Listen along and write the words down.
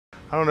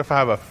I don't know if I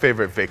have a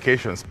favorite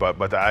vacation spot,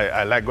 but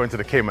I like going to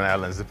the Cayman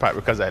Islands in part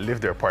because I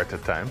live there part of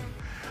the time.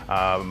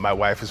 My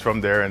wife is from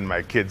there and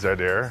my kids are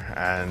there,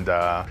 and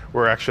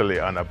we're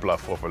actually on a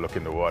bluff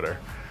overlooking the water.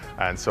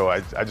 And so I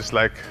just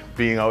like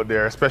being out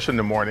there, especially in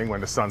the morning when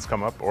the sun's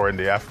come up, or in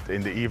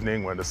the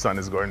evening when the sun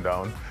is going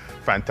down.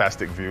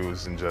 Fantastic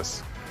views, and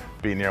just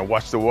being there,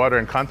 watch the water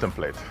and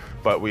contemplate.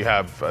 But we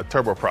have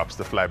turboprops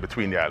to fly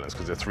between the islands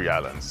because there are 3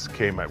 islands: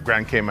 Cayman,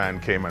 Grand Cayman,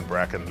 Cayman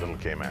Brac, and Little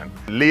Cayman.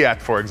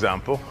 Liat, for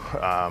example,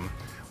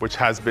 which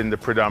has been the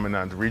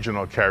predominant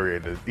regional carrier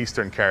in the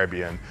Eastern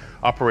Caribbean,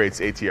 operates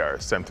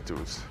ATRs,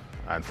 72s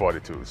and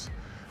 42s,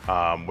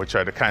 which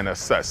are the kind of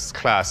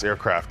class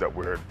aircraft that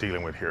we're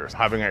dealing with here. So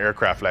having an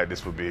aircraft like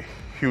this would be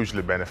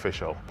hugely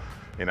beneficial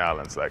in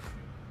islands like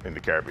in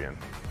the Caribbean.